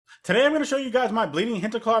Today I'm going to show you guys my Bleeding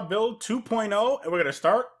Hinterclaw build 2.0, and we're going to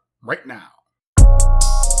start right now.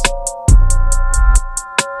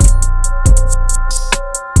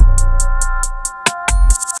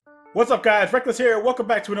 What's up guys, Reckless here, welcome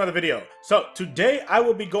back to another video. So today I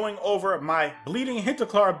will be going over my Bleeding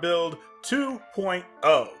Hinterclaw build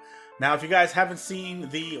 2.0. Now if you guys haven't seen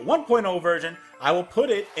the 1.0 version, I will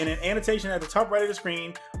put it in an annotation at the top right of the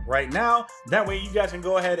screen right now. That way you guys can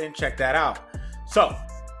go ahead and check that out. So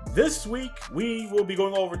this week we will be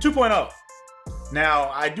going over 2.0. Now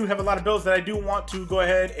I do have a lot of builds that I do want to go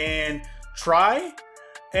ahead and try,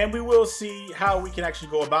 and we will see how we can actually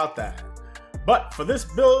go about that. But for this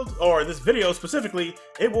build, or this video specifically,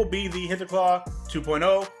 it will be the Hinterclaw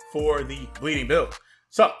 2.0 for the Bleeding build.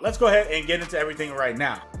 So let's go ahead and get into everything right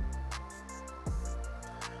now.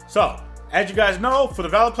 So as you guys know, for the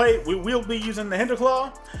Valor Plate, we will be using the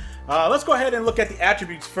Hinterclaw. Let's go ahead and look at the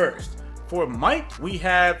attributes first. For Might, we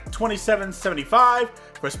have 2775.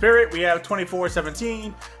 For Spirit, we have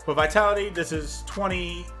 2417. For Vitality, this is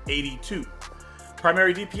 2082.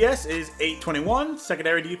 Primary DPS is 821.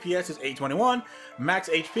 Secondary DPS is 821. Max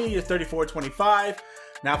HP is 3425.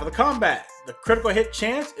 Now for the combat, the critical hit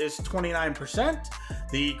chance is 29%.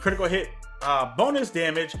 The critical hit bonus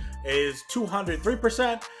damage is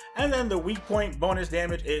 203%. And then the weak point bonus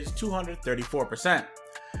damage is 234%.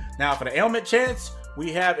 Now for the ailment chance,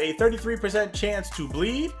 we have a 33% chance to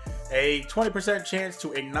bleed, a 20% chance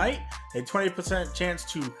to ignite, a 20% chance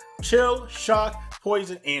to chill, shock,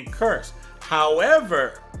 poison, and curse.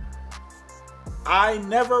 However, I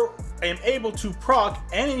never am able to proc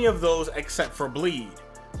any of those except for bleed.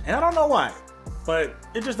 And I don't know why, but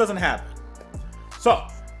it just doesn't happen. So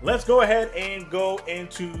let's go ahead and go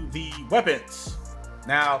into the weapons.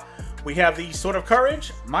 Now we have the Sword of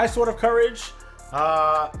Courage. My Sword of Courage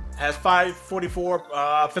has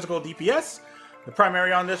 544 physical DPS. The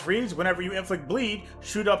primary on this reads, whenever you inflict bleed,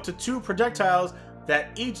 shoot up to 2 projectiles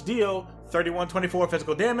that each deal 3124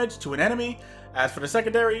 physical damage to an enemy. As for the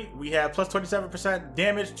secondary, we have plus 27%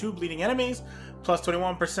 damage to bleeding enemies, plus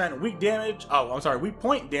 21% weak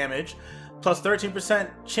point damage, plus 13%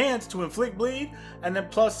 chance to inflict bleed, and then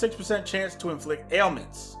plus 6% chance to inflict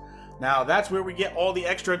ailments. Now that's where we get all the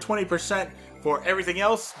extra 20% for everything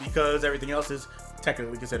else, because everything else is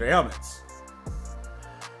technically considered ailments.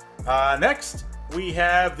 Next, we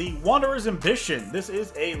have the Wanderer's Ambition. This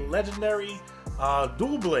is a legendary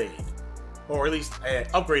dual blade, or at least I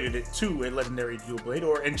upgraded it to a legendary dual blade,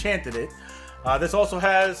 or enchanted it. This also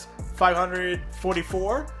has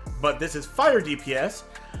 544, but this is fire DPS.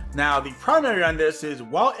 Now the primary on this is,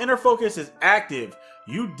 while inner focus is active,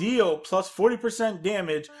 you deal plus 40%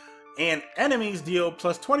 damage and enemies deal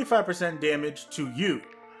plus 25% damage to you.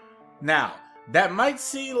 Now that might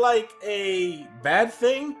seem like a bad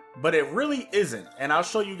thing, but it really isn't, and I'll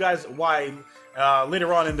show you guys why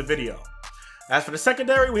later on in the video. As for the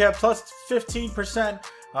secondary, we have plus 15%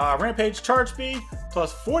 rampage charge speed,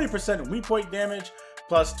 plus 40% weak point damage,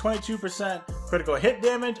 plus 22% critical hit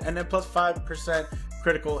damage, and then plus 5%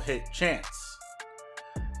 critical hit chance.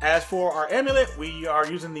 As for our amulet, we are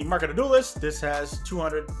using the Mark of the Duelist. This has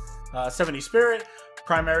 270 spirit.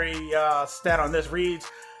 Primary stat on this reads,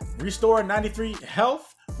 restore 93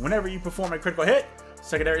 health whenever you perform a critical hit.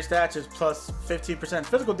 Secondary stats is plus 15%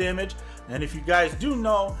 physical damage, and if you guys do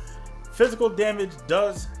know, physical damage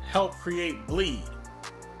does help create bleed.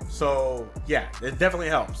 So yeah, it definitely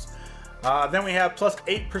helps. Then we have plus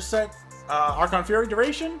 8% Archon Fury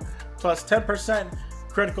duration, plus 10%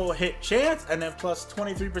 critical hit chance, and then plus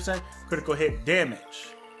 23% critical hit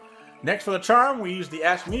damage. Next for the charm, we use the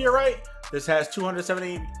Ash Meteorite. This has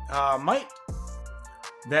 270 might.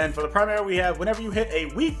 Then for the primary, we have, whenever you hit a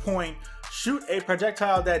weak point, shoot a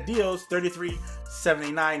projectile that deals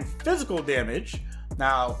 3379 physical damage.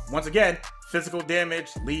 Now, once again, physical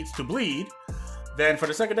damage leads to bleed. Then for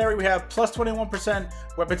the secondary, we have plus 21%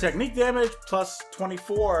 weapon technique damage, plus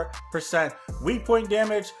 24% weak point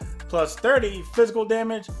damage, plus 30 physical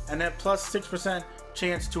damage, and then plus 6%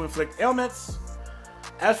 chance to inflict ailments.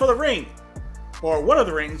 As for the ring, or one of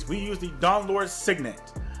the rings, we use the Dawn Lord's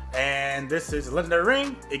Signet. And this is a legendary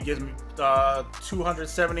ring. It gives me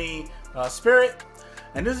 270 spirit.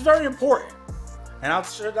 And this is very important, and I'll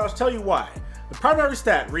tell you why. The primary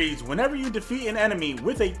stat reads, whenever you defeat an enemy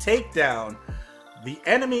with a takedown, the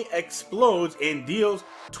enemy explodes and deals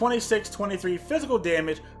 2623 physical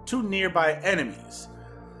damage to nearby enemies.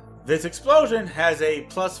 This explosion has a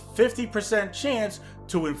plus 50% chance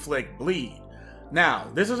to inflict bleed. Now,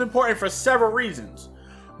 this is important for several reasons.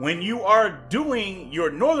 When you are doing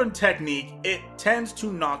your northern technique, it tends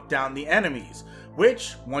to knock down the enemies,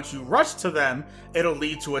 which, once you rush to them, it'll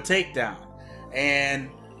lead to a takedown. And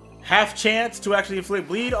half chance to actually inflict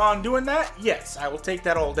bleed on doing that, yes, I will take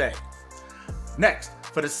that all day. Next,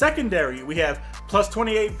 for the secondary, we have plus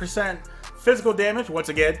 28% physical damage, once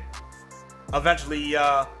again, eventually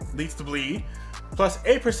leads to bleed, plus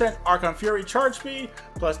 8% Archon Fury charge speed,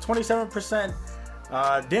 plus 27%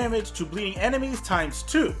 damage to bleeding enemies times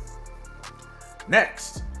 2.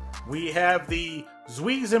 Next, we have the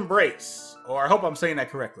Zwee's Embrace, or I hope I'm saying that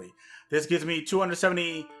correctly. This gives me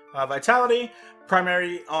 270 vitality.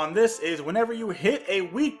 Primary on this is whenever you hit a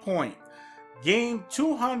weak point, gain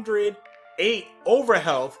 208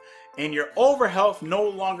 overhealth, and your overhealth no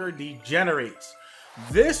longer degenerates.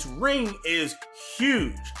 This ring is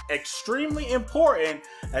huge, extremely important,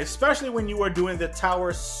 especially when you are doing the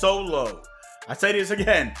tower solo. I say this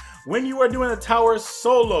again, when you are doing the tower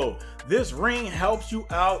solo, this ring helps you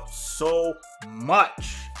out so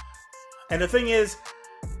much. And the thing is,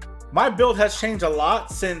 my build has changed a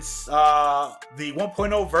lot since the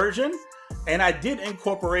 1.0 version, and I did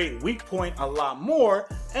incorporate weak point a lot more,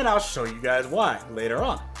 and I'll show you guys why later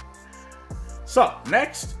on. So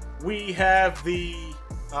next we have the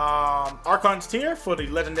Archon's Tier for the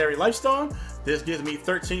Legendary Lifestone. This gives me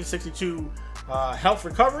 1362 health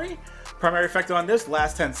recovery. Primary effect on this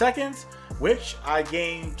lasts 10 seconds, which I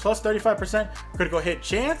gain plus 35% critical hit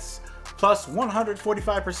chance, plus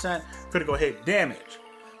 145% critical hit damage.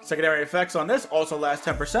 Secondary effects on this also last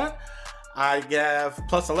 10%. I have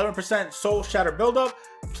plus 11% Soul Shatter buildup,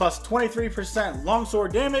 plus 23%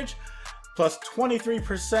 Longsword damage, plus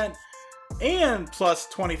 23%, and plus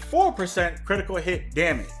 24% critical hit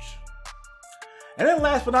damage. And then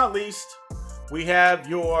last but not least, we have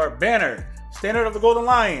your banner, Standard of the Golden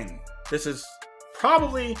Lion. This is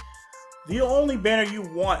probably the only banner you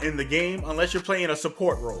want in the game unless you're playing a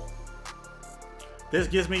support role. This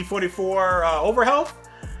gives me 44 overhealth,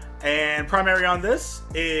 and primary on this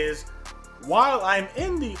is while I'm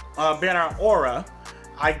in the banner aura,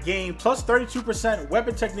 I gain plus 32%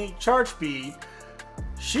 weapon technique charge speed,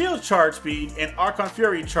 shield charge speed, and Archon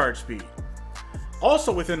Fury charge speed.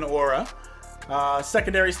 Also within the aura,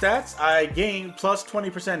 secondary stats, I gain plus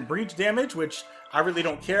 20% breach damage, which I really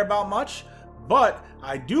don't care about much, but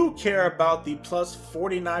I do care about the plus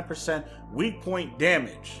 49% weak point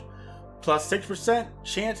damage, plus 6%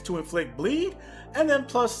 chance to inflict bleed, and then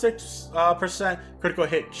plus 6% critical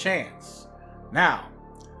hit chance. Now,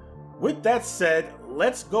 with that said,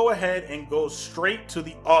 let's go ahead and go straight to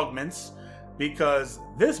the augments, because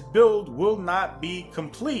this build will not be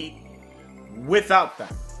complete without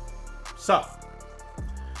them. So,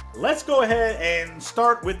 let's go ahead and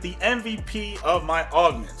start with the MVP of my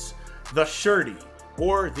augments, the Surety,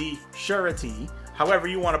 or the Surety, however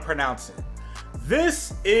you want to pronounce it.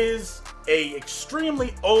 This is a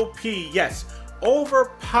extremely OP, yes,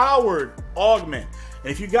 overpowered augment. And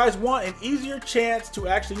if you guys want an easier chance to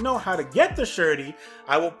actually know how to get the Surety,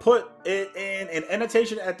 I will put it in an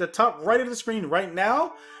annotation at the top right of the screen right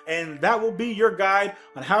now, and that will be your guide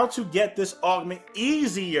on how to get this augment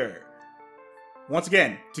easier. Once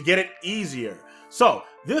again, to get it easier. So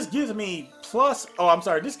this gives me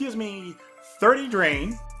this gives me 30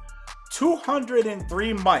 drain,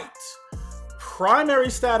 203 might. Primary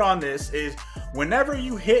stat on this is whenever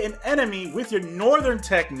you hit an enemy with your northern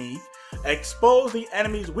technique, expose the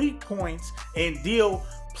enemy's weak points and deal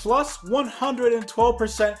plus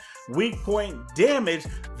 112% weak point damage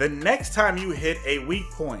the next time you hit a weak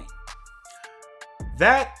point.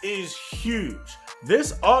 That is huge.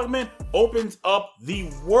 This augment opens up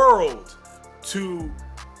the world to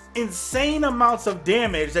insane amounts of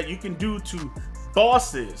damage that you can do to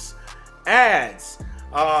bosses, ads,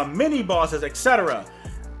 mini bosses, etc.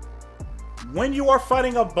 When you are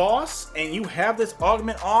fighting a boss and you have this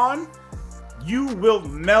augment on, you will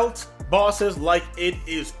melt bosses like it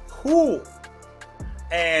is cool.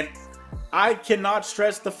 And I cannot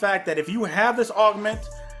stress the fact that if you have this augment,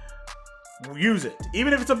 use it.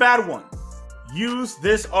 Even if it's a bad one, use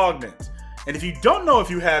this augment. And if you don't know if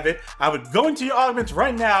you have it, I would go into your augments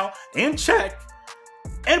right now and check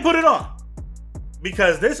and put it on.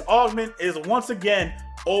 Because this augment is once again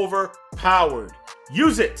overpowered.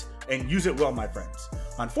 Use it, and use it well, my friends.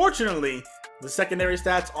 Unfortunately, the secondary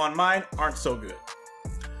stats on mine aren't so good.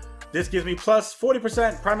 This gives me plus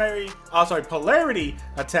 40% polarity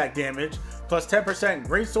attack damage, plus 10%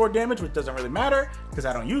 great sword damage, which doesn't really matter because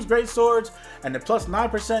I don't use great swords, and then plus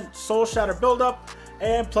 9% soul shatter buildup,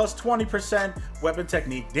 and plus 20% weapon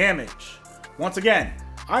technique damage. Once again,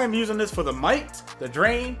 I am using this for the might, the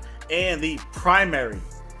drain, and the primary,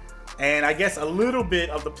 and I guess a little bit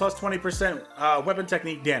of the plus 20% weapon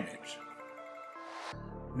technique damage.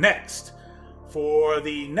 Next, for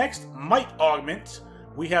the next might augment,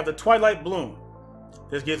 we have the Twilight Bloom.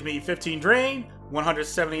 This gives me 15 drain,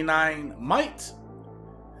 179 might.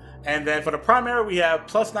 And then for the primary, we have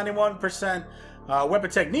plus 91% weapon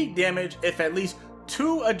technique damage if at least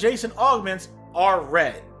 2 adjacent augments are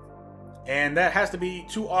red. And that has to be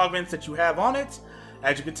 2 augments that you have on it.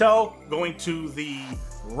 As you can tell, going to the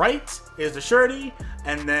right is the surety,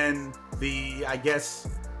 and then the, I guess,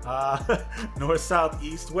 north, south,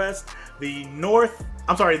 east, west.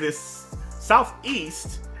 This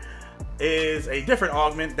southeast is a different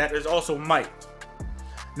augment that is also might.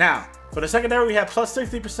 Now, for the secondary, we have plus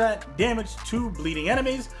 60% damage to bleeding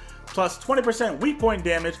enemies, plus 20% weak point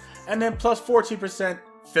damage, and then plus 14%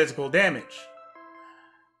 physical damage.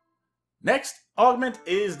 Next augment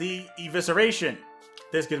is the Evisceration.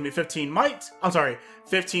 This gives me 15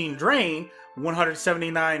 drain,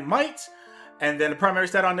 179 might, and then the primary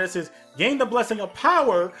stat on this is gain the blessing of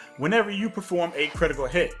power whenever you perform a critical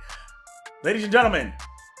hit. Ladies and gentlemen,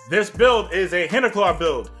 this build is a Hinterclaw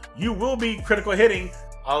build. You will be critical hitting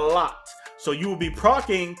a lot, so you will be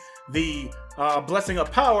proccing the blessing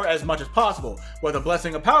of power as much as possible. What the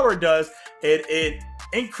blessing of power does, it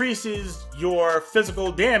increases your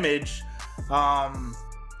physical damage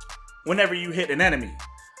whenever you hit an enemy.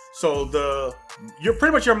 So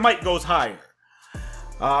your might goes higher.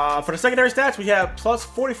 For the secondary stats, we have plus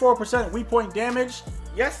 44% weak point damage,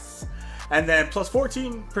 yes, and then plus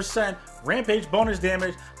 14% rampage bonus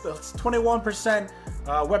damage, plus 21%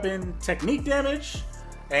 weapon technique damage,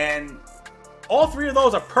 and all 3 of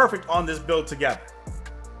those are perfect on this build together.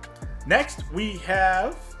 Next, we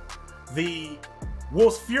have the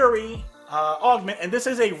Wolf's Fury augment, and this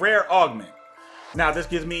is a rare augment. Now, this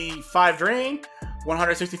gives me 5 drain,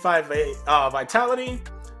 165 vitality.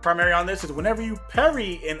 Primary on this is whenever you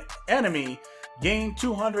parry an enemy, gain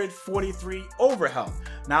 243 overhealth.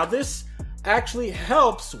 Now, this actually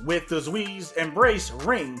helps with the Zwee's Embrace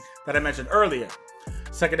ring that I mentioned earlier.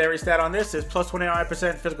 Secondary stat on this is plus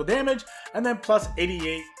 29% physical damage, and then plus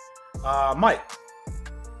 88 might.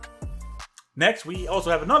 Next, we also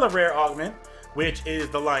have another rare augment, which is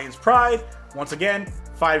the Lion's Pride. Once again,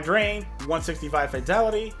 5 drain, 165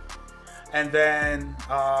 fatality. And then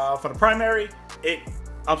for the primary,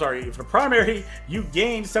 you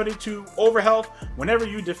gain 72 overhealth whenever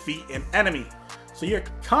you defeat an enemy. So you're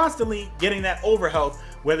constantly getting that overhealth,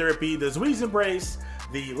 whether it be the Zwee's Embrace,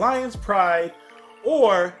 the Lion's Pride,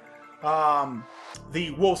 or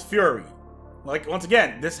the Wolf's Fury. Like, once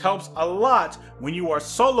again, this helps a lot when you are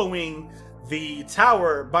soloing the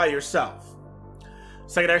tower by yourself.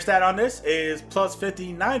 Secondary stat on this is plus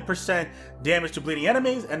 59% damage to bleeding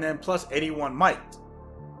enemies, and then plus 81 might.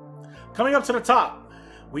 Coming up to the top,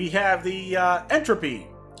 we have the Entropy,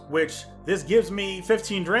 which this gives me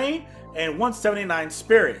 15 drain and 179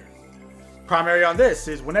 spirit. Primary on this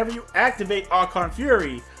is whenever you activate Archon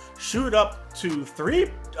Fury, shoot up to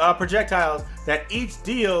 3 projectiles that each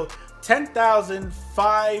deal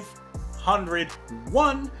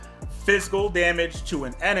 10,501 physical damage to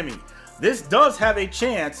an enemy. This does have a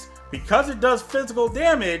chance, because it does physical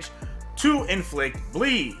damage, to inflict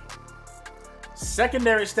bleed.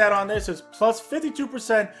 Secondary stat on this is plus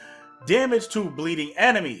 52% damage to bleeding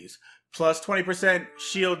enemies, plus 20%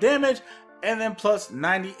 shield damage, and then plus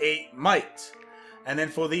 98 might. And then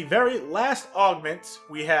for the very last augment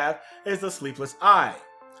we have is the Sleepless Eye.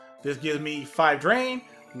 This gives me 5 drain,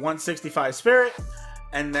 165 spirit,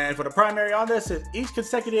 and then for the primary on this is each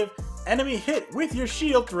consecutive enemy hit with your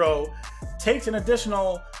shield throw takes an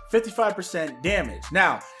additional 55% damage.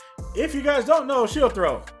 Now, if you guys don't know shield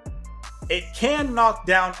throw, it can knock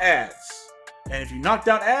down adds. And if you knock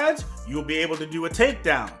down adds, you will be able to do a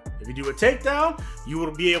takedown. If you do a takedown, you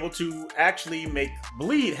will be able to actually make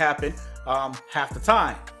bleed happen half the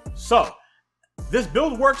time. So, this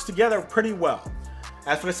build works together pretty well.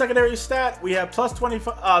 As for the secondary stat, we have plus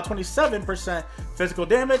 27% physical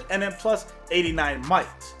damage and then plus 89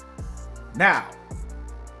 might. Now,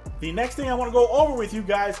 the next thing I want to go over with you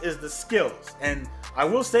guys is the skills. And I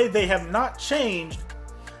will say they have not changed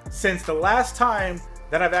since the last time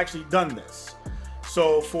that I've actually done this.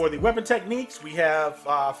 So for the weapon techniques, we have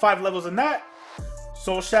 5 levels in that.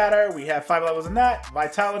 Soul Shatter, we have 5 levels in that.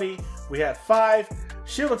 Vitality, we have 5.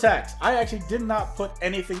 Shield attacks, I actually did not put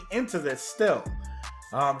anything into this still.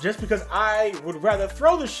 Just because I would rather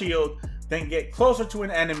throw the shield than get closer to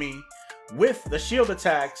an enemy with the shield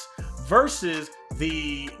attacks versus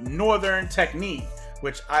the northern technique,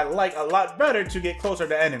 which I like a lot better to get closer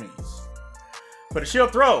to enemies. For the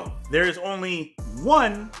shield throw, there is only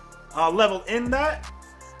 1 level in that,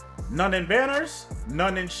 none in banners,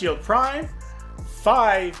 none in shield prime,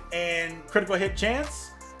 5 in critical hit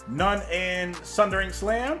chance, none in sundering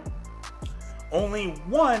slam, only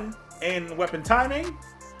 1 in weapon timing,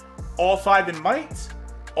 all 5 in might,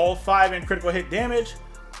 all 5 in critical hit damage,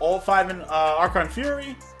 all 5 in Archon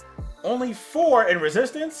Fury, only 4 in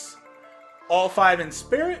resistance, all 5 in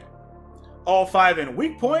spirit, all 5 in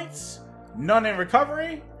weak points, none in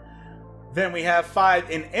recovery. Then we have 5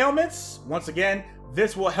 in ailments. Once again,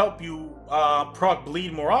 this will help you proc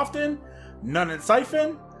bleed more often. None in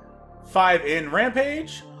siphon, 5 in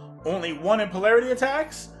rampage, only 1 in polarity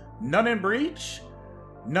attacks, none in breach,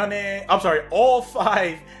 none in, I'm sorry, all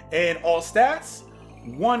 5 in all stats,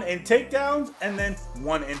 1 in takedowns, and then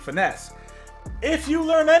 1 in finesse. If you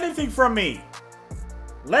learn anything from me,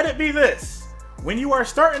 let it be this. When you are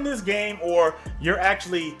starting this game or you're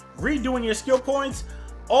actually redoing your skill points,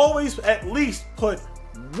 always at least put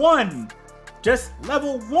 1, just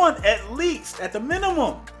level 1 at least, at the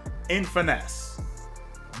minimum, in finesse.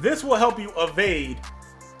 This will help you evade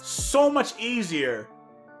so much easier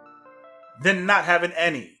than not having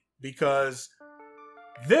any, because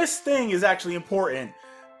this thing is actually important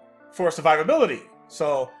for survivability.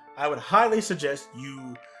 So I would highly suggest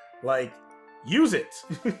you use it.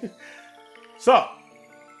 So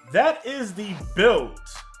that is the build,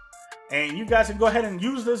 and you guys can go ahead and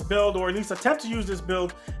use this build, or at least attempt to use this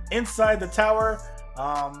build inside the tower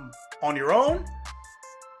on your own.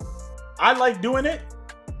 I like doing it.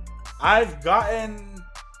 I've gotten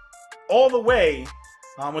all the way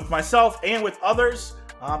with myself and with others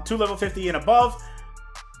to level 50 and above.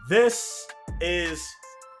 This is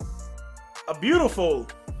a beautiful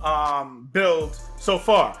build so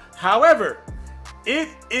far. However, it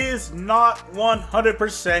is not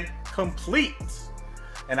 100% complete.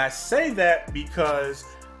 And I say that because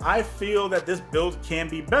I feel that this build can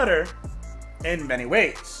be better in many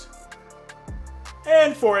ways.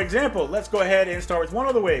 And for example, let's go ahead and start with one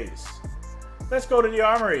of the ways. Let's go to the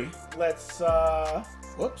armory. Let's,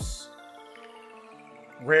 whoops.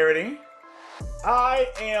 Rarity. I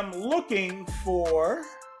am looking for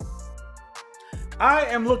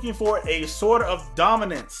a Sword of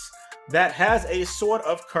Dominance that has a Sword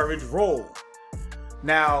of Courage roll.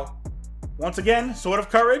 Now, once again, Sword of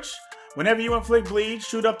Courage. Whenever you inflict bleed,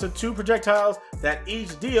 shoot up to 2 projectiles that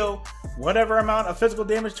each deal whatever amount of physical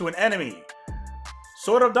damage to an enemy.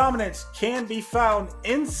 Sword of Dominance can be found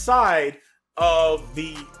inside of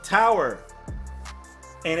the tower,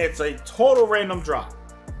 and it's a total random drop.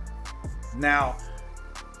 Now,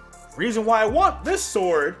 reason why I want this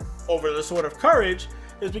sword over the Sword of Courage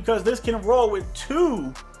is because this can roll with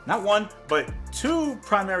 2, not 1, but 2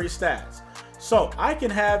 primary stats. So I can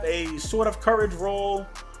have a Sword of Courage roll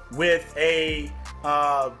with a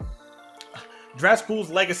Draskul's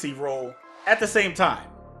Legacy roll at the same time.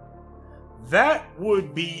 That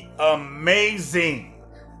would be amazing.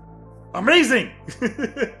 Amazing!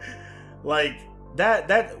 Like,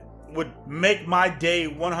 that would make my day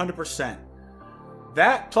 100%.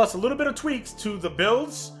 That, plus a little bit of tweaks to the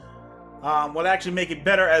builds, will actually make it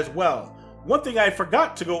better as well. One thing I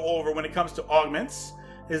forgot to go over when it comes to augments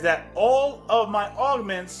is that all of my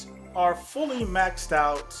augments are fully maxed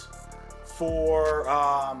out for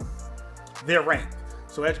their rank.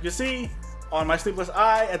 So as you can see, on my Sleepless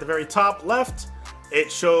Eye at the very top left,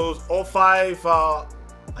 it shows all 5, I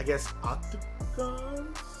guess,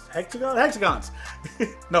 octagons? Hexagons.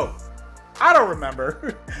 No, I don't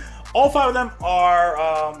remember. All 5 of them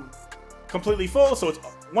are completely full, so it's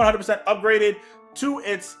 100% upgraded to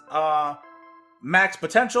its max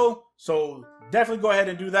potential. So definitely go ahead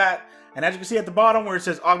and do that. And as you can see at the bottom where it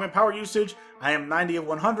says augment power usage, I am 90 of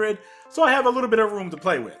 100. So I have a little bit of room to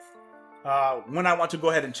play with when I want to go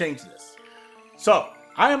ahead and change this. So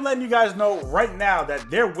I am letting you guys know right now that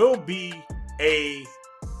there will be a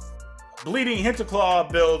Bleeding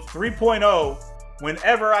Hinterclaw build 3.0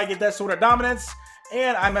 whenever I get that Sword of Dominance,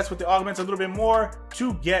 and I mess with the augments a little bit more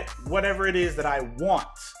to get whatever it is that I want.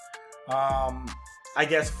 I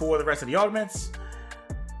guess for the rest of the augments.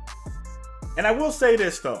 And I will say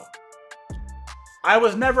this though, I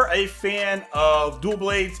was never a fan of dual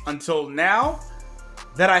blades until now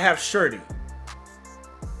that I have Shirty.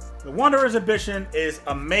 The Wanderer's Ambition is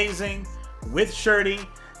amazing with Shirty,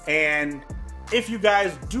 and if you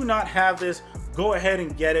guys do not have this, go ahead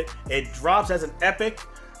and get it. It drops as an epic,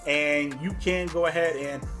 and you can go ahead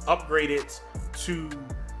and upgrade it to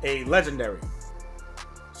a legendary.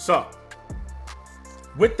 So,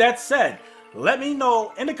 with that said, let me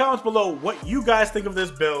know in the comments below what you guys think of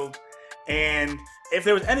this build, and if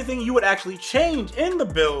there was anything you would actually change in the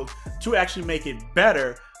build to actually make it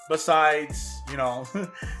better besides, you know,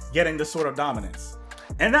 getting the Sword of Dominance.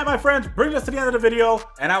 And that, my friends, brings us to the end of the video,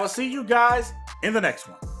 and I will see you guys in the next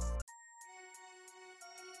one.